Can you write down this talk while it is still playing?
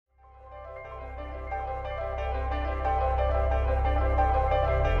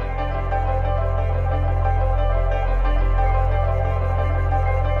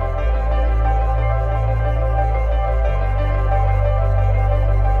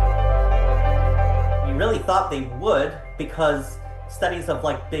really thought they would, because studies of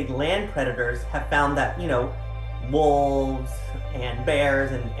like big land predators have found that, wolves and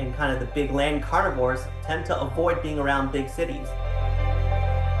bears and kind of the big land carnivores tend to avoid being around big cities.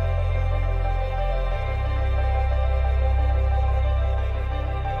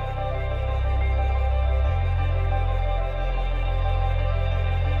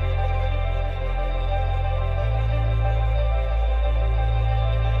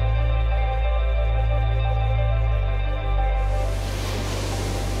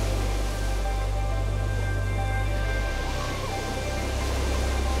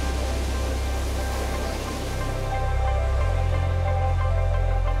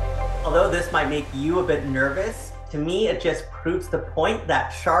 Although this might make you a bit nervous, to me, it just proves the point that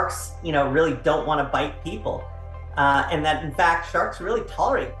sharks, really don't want to bite people. And that in fact, sharks really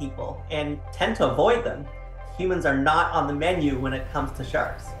tolerate people and tend to avoid them. Humans are not on the menu when it comes to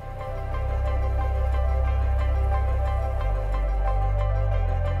sharks.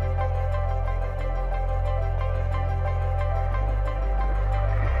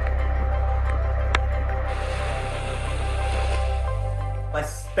 By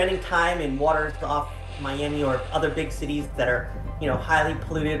spending time in waters off Miami or other big cities that are, highly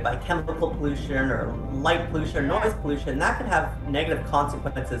polluted by chemical pollution or light pollution, noise pollution, that could have negative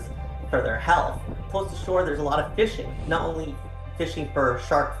consequences for their health. Close to shore, there's a lot of fishing, not only fishing for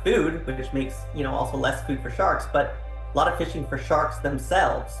shark food, which makes, also less food for sharks, but a lot of fishing for sharks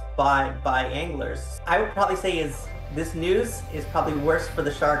themselves by anglers. I would probably say this news is probably worse for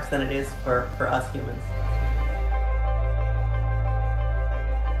the sharks than it is for us humans.